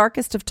like the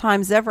darkest of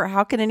times ever.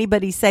 How can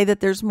anybody say that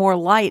there's more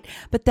light?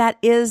 But that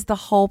is the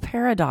whole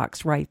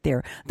paradox right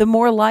there. The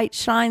more light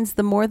shines,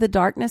 the more the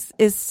darkness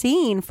is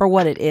seen for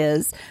what it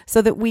is,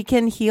 so that we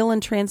can heal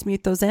and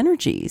transmute those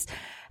energies.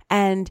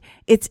 And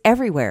it's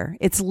everywhere.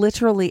 It's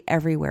literally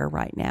everywhere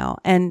right now.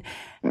 And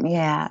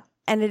yeah.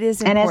 And it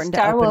is important. And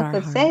as Starwolf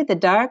would say, the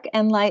dark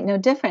and light, no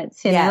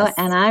difference, yes.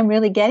 And I'm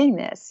really getting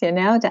this,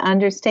 to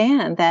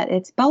understand that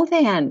it's both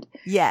and.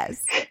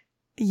 Yes.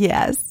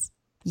 Yes.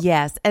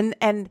 Yes.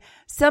 And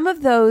some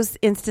of those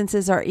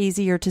instances are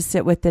easier to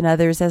sit with than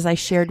others. As I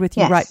shared with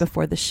you right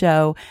before the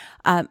show,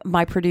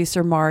 my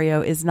producer,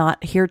 Mario, is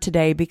not here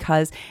today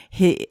because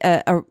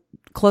a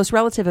close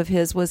relative of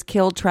his was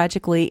killed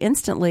tragically,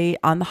 instantly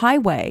on the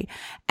highway.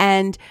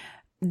 And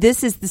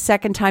this is the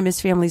second time his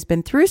family's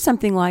been through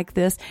something like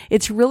this.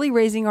 It's really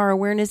raising our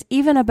awareness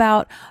even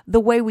about the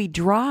way we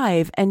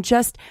drive, and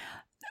just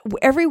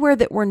everywhere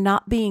that we're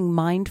not being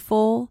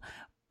mindful,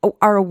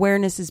 our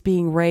awareness is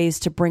being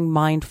raised to bring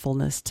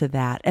mindfulness to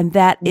that. And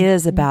that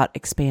is about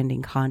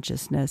expanding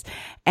consciousness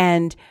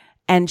and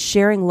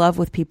sharing love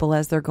with people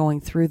as they're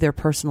going through their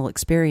personal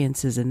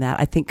experiences in that.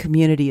 I think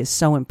community is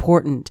so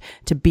important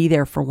to be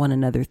there for one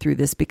another through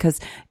this,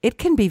 because it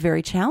can be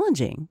very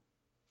challenging.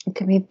 It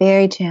can be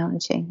very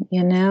challenging,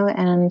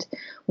 and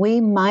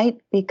we might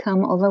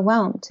become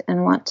overwhelmed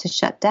and want to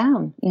shut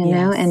down,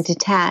 yes. and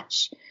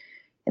detach.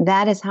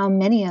 That is how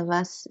many of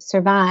us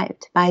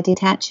survived, by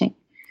detaching,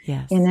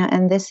 yes.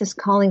 And this is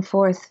calling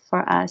forth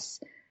for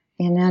us,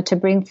 to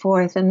bring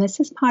forth. And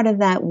this is part of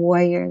that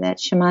warrior, that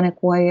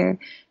shamanic warrior,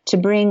 to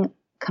bring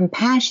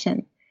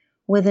compassion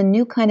with a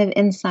new kind of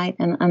insight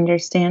and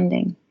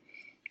understanding.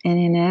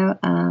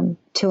 And,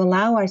 to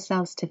allow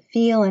ourselves to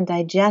feel and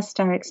digest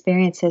our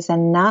experiences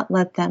and not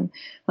let them,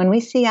 when we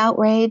see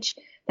outrage,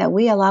 that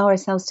we allow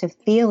ourselves to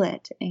feel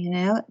it,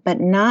 but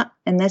not,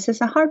 and this is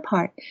the hard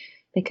part,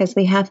 because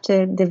we have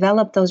to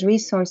develop those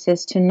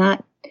resources to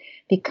not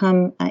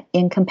become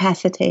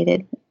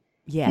incapacitated,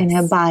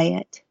 yes. By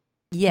it.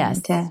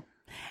 Yes.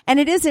 And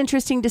it is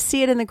interesting to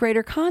see it in the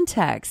greater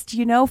context.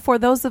 For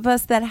those of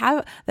us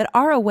that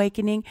are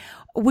awakening,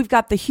 we've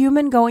got the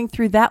human going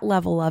through that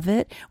level of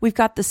it. We've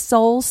got the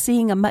soul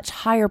seeing a much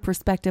higher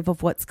perspective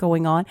of what's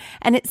going on.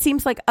 And it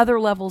seems like other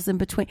levels in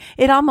between.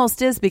 It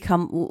almost is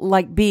become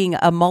like being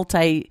a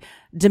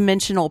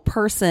multi-dimensional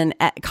person,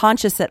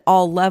 conscious at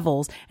all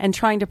levels and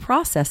trying to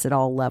process at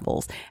all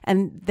levels.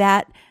 And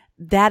that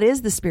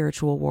is the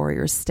spiritual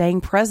warrior,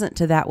 staying present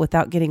to that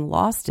without getting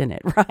lost in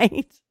it,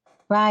 right?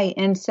 Right.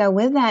 And so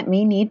with that,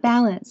 we need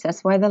balance.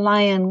 That's where the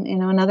lion,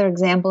 another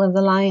example of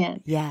the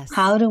lion. Yes.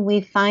 How do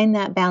we find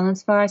that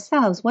balance for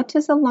ourselves? What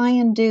does a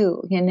lion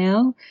do?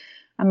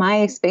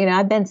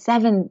 I've been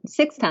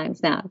 6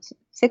 times now,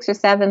 6 or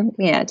 7,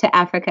 to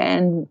Africa,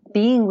 and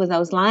being with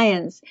those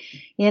lions,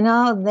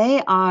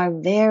 they are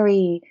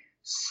very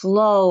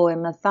slow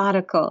and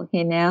methodical,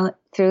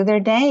 through their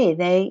day.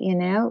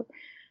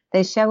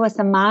 They show us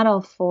a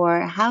model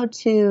for how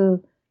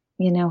to,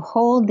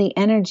 hold the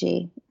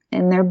energy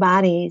in their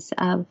bodies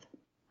of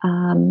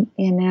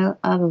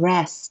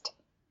rest.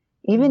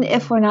 Even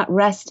if we're not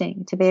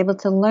resting, to be able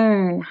to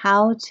learn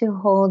how to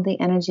hold the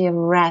energy of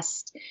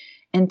rest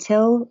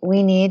until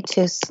we need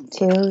to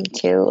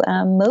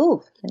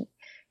move.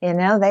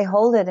 They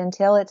hold it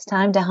until it's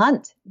time to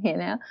hunt,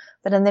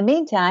 But in the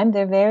meantime,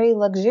 they're very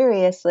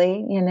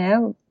luxuriously,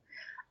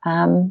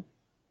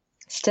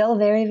 still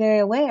very, very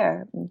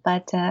aware,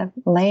 but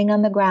laying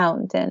on the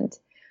ground and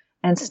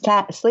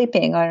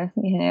sleeping or,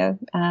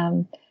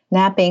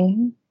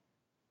 napping,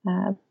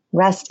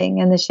 resting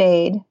in the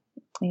shade.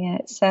 Yeah.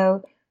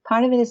 So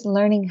part of it is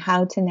learning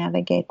how to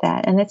navigate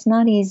that. And it's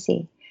not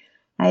easy.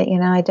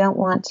 I don't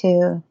want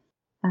to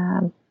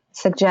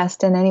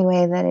suggest in any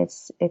way that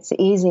it's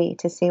easy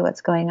to see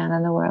what's going on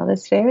in the world.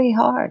 It's very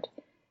hard.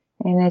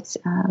 And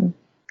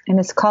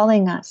it's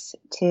calling us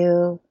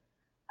to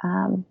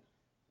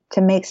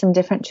make some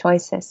different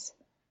choices.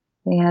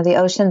 The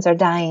oceans are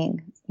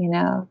dying,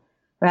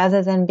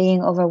 rather than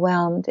being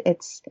overwhelmed.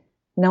 It's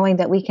knowing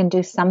that we can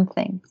do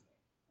something,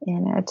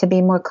 to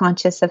be more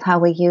conscious of how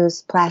we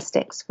use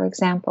plastics, for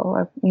example,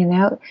 or,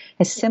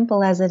 as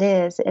simple as it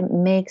is, it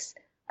makes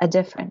a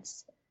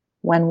difference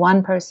when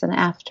one person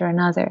after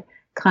another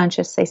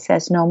consciously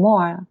says no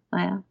more.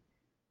 Well,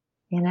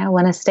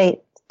 when a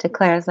state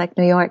declares, like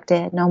New York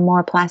did, no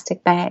more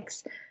plastic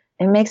bags,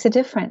 it makes a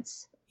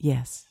difference.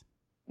 Yes.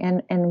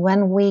 And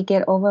when we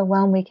get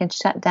overwhelmed, we can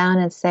shut down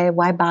and say,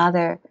 why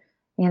bother?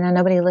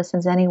 Nobody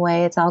listens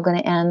anyway. It's all going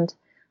to end.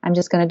 I'm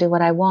just going to do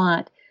what I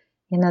want.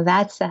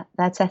 That's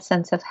a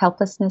sense of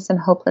helplessness and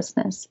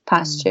hopelessness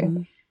posture.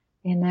 Mm-hmm.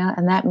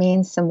 And that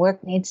means some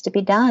work needs to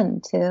be done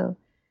to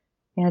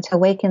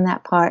awaken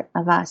that part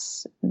of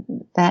us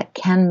that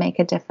can make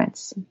a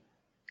difference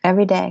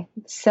every day.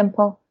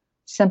 Simple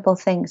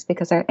things,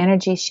 because our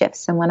energy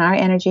shifts. And when our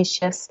energy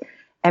shifts,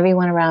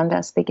 everyone around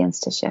us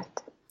begins to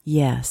shift.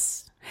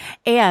 Yes.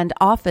 And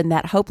often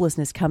that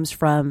hopelessness comes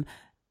from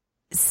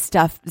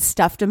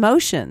stuffed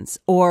emotions,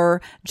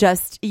 or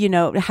just,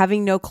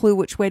 having no clue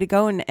which way to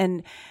go.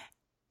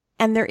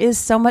 And there is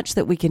so much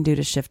that we can do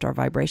to shift our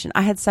vibration.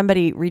 I had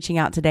somebody reaching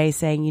out today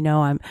saying,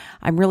 I'm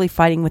really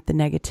fighting with the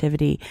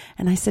negativity.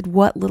 And I said,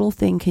 what little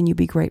thing can you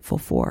be grateful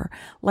for?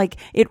 Like,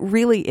 it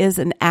really is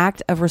an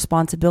act of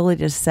responsibility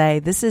to say,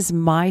 this is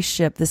my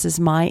ship. This is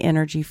my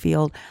energy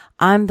field.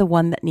 I'm the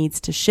one that needs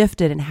to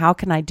shift it. And how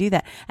can I do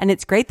that? And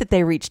it's great that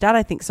they reached out.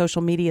 I think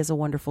social media is a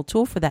wonderful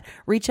tool for that.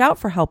 Reach out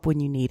for help when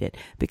you need it,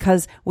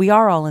 because we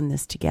are all in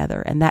this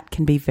together, and that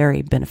can be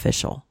very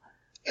beneficial.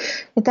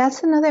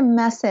 That's another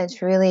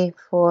message really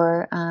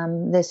for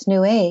this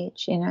new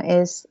age,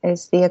 is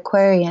the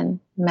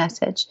Aquarian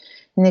message.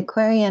 And the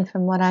Aquarian,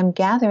 from what I'm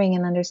gathering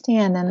and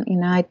understand,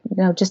 and I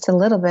know just a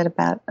little bit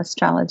about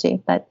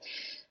astrology, but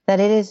that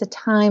it is a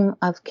time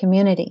of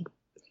community,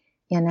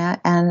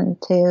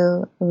 and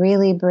to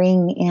really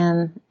bring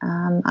in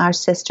our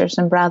sisters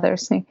and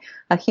brothers,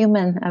 a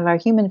human of our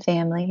human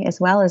family as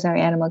well as our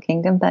animal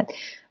kingdom. But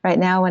right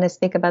now I want to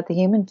speak about the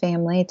human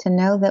family, to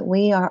know that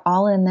we are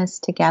all in this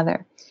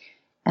together.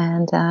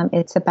 And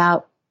it's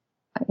about,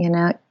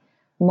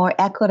 more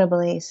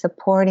equitably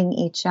supporting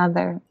each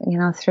other,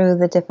 through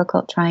the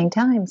difficult, trying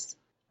times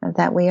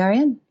that we are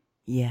in.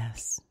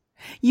 Yes.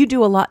 You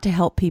do a lot to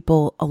help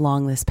people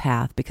along this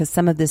path, because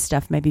some of this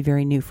stuff may be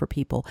very new for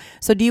people.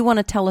 So do you want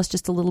to tell us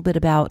just a little bit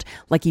about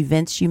like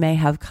events you may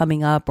have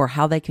coming up, or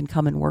how they can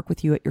come and work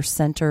with you at your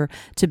center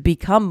to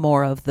become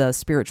more of the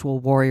spiritual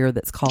warrior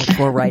that's called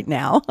for right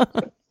now?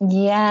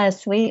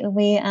 Yes,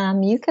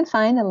 you can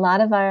find a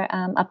lot of our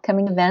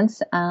upcoming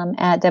events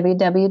at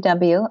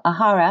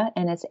www.ahara,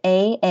 and it's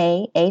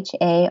AAHARA,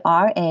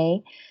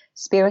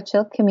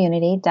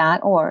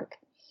 spiritualcommunity.org.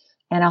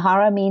 And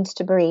Ahara means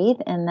to breathe,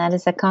 and that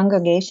is a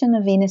congregation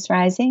of Venus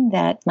Rising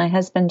that my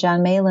husband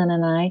John Malin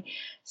and I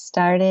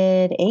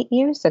started 8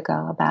 years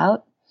ago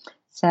about.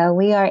 So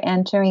we are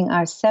entering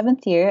our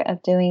 7th year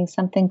of doing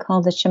something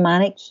called the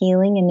Shamanic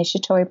Healing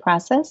Initiatory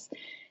Process.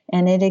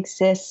 And it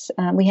exists,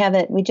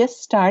 we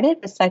just started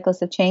with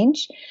Cycles of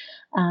Change,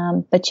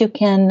 but you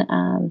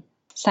can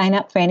sign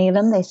up for any of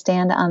them. They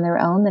stand on their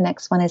own. The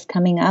next one is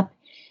coming up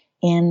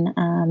in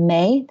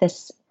May, the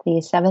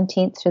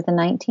 17th through the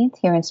 19th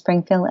here in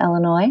Springfield,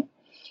 Illinois.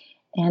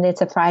 And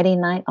it's a Friday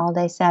night, all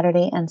day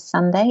Saturday and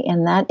Sunday.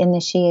 And that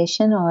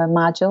initiation or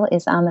module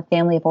is on the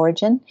family of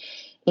origin.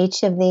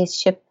 Each of these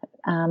ship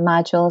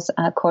modules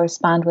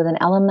correspond with an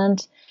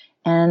element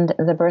and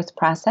the birth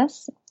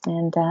process.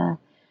 And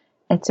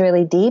it's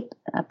really deep,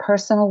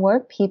 personal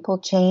work. People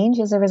change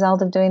as a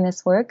result of doing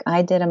this work.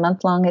 I did a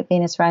month-long at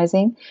Venus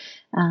Rising,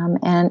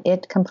 and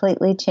it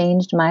completely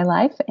changed my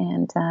life.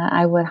 And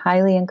I would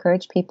highly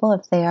encourage people,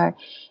 if they are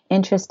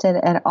interested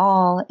at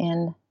all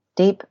in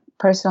deep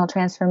personal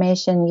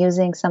transformation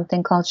using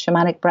something called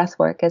shamanic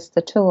breathwork as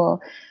the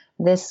tool,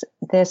 this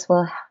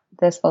will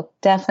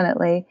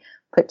definitely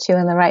put you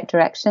in the right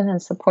direction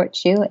and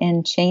support you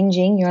in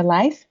changing your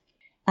life.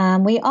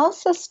 We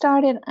also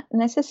started,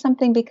 and this is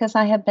something because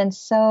I have been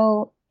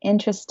so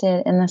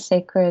interested in the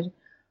sacred,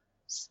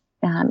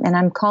 and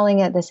I'm calling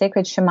it the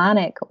Sacred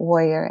Shamanic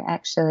Warrior,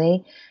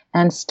 actually,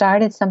 and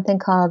started something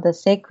called the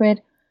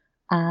Sacred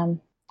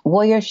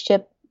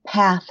Warriorship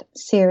Path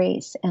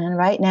series. And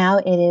right now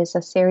it is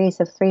a series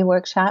of 3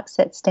 workshops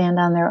that stand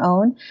on their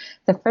own.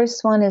 The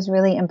first one is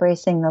really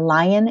embracing the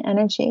lion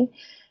energy.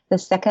 The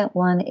second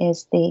one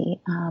is the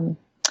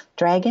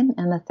dragon,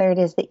 and the third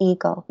is the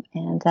eagle.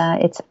 And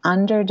it's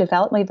under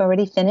development. We've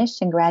already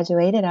finished and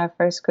graduated our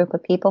first group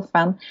of people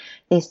from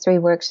these 3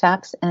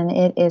 workshops, and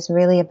it is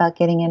really about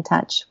getting in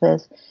touch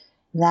with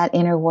that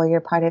inner warrior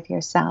part of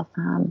yourself,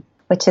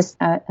 which is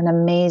an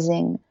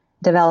amazing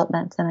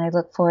development, and I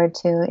look forward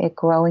to it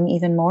growing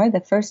even more.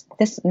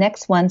 This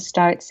next one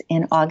starts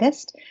in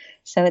August,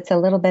 so it's a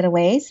little bit of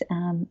ways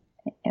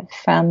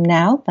from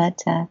now,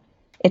 but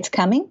it's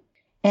coming.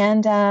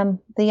 And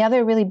the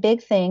other really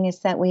big thing is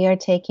that we are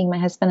taking, my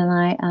husband and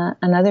I,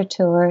 another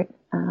tour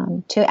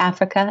to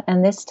Africa,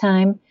 and this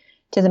time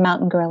to the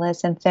mountain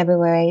gorillas in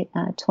February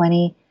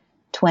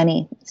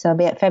 2020. So it'll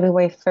be at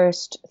February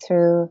 1st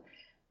through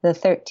the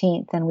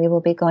 13th, and we will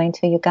be going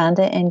to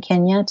Uganda and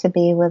Kenya to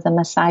be with the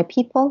Maasai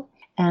people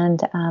and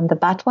the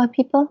Batwa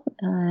people,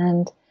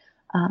 and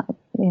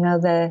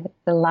the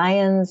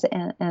lions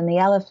and the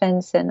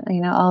elephants, and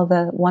all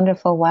the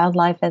wonderful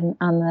wildlife on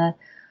the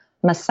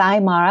Masai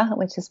Mara,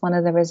 which is one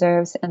of the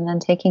reserves, and then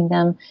taking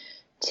them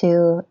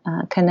to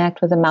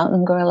connect with the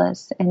mountain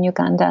gorillas in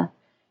Uganda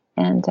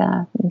and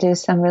do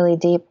some really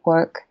deep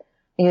work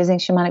using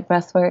shamanic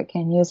breathwork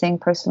and using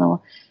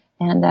personal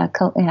and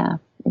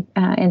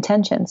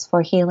intentions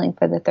for healing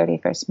for the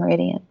 31st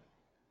meridian.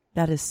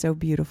 That is so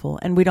beautiful.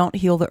 And we don't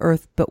heal the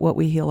earth, but what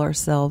we heal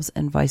ourselves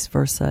and vice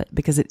versa,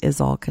 because it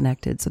is all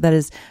connected. So that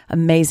is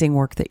amazing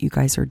work that you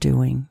guys are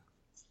doing.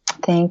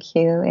 Thank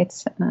you.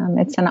 It's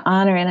an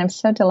honor, and I'm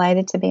so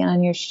delighted to be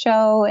on your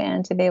show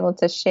and to be able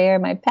to share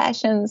my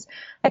passions.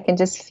 I can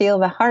just feel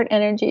the heart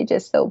energy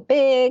just so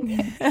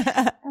big.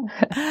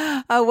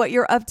 What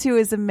you're up to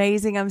is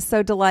amazing. I'm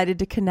so delighted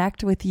to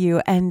connect with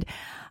you. And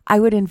I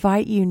would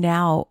invite you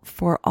now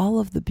for all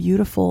of the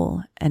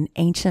beautiful and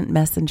ancient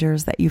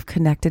messengers that you've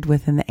connected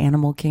with in the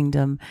animal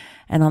kingdom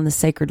and on the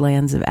sacred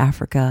lands of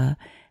Africa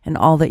and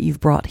all that you've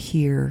brought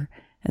here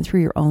and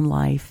through your own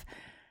life.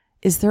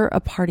 Is there a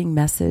parting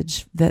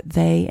message that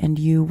they and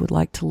you would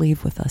like to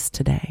leave with us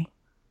today?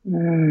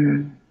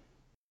 The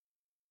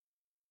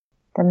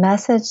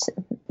message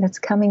that's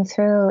coming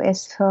through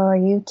is for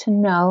you to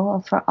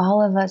know, for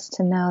all of us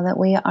to know, that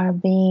we are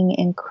being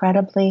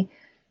incredibly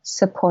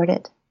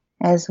supported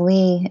as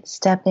we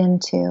step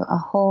into a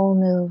whole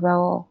new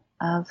role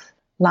of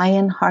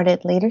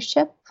lion-hearted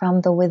leadership from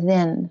the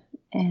within,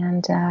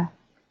 and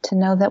to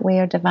know that we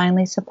are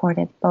divinely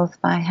supported both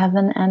by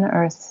heaven and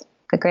earth,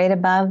 the great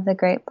above, the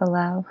great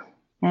below,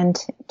 and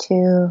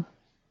to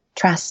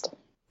trust.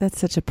 That's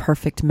such a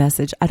perfect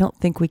message. I don't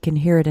think we can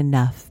hear it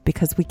enough,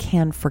 because we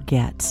can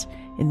forget.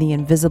 In the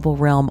invisible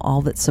realm,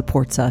 all that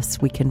supports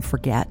us, we can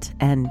forget.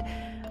 And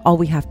all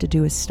we have to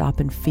do is stop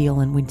and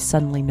feel, and we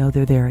suddenly know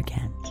they're there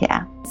again.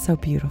 Yeah. So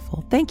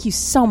beautiful. Thank you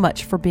so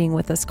much for being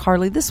with us,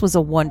 Carley. This was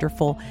a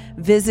wonderful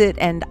visit,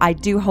 and I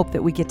do hope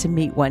that we get to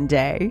meet one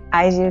day.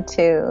 I do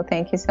too.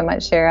 Thank you so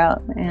much,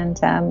 Cheryl, and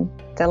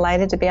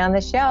delighted to be on the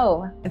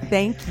show.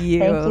 Thank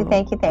you.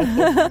 Thank you.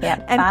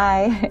 Yeah,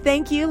 bye.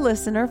 Thank you,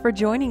 listener, for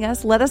joining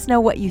us. Let us know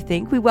what you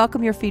think. We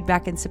welcome your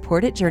feedback and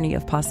support at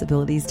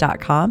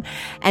journeyofpossibilities.com.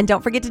 And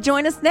don't forget to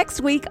join us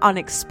next week on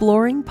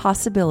Exploring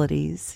Possibilities.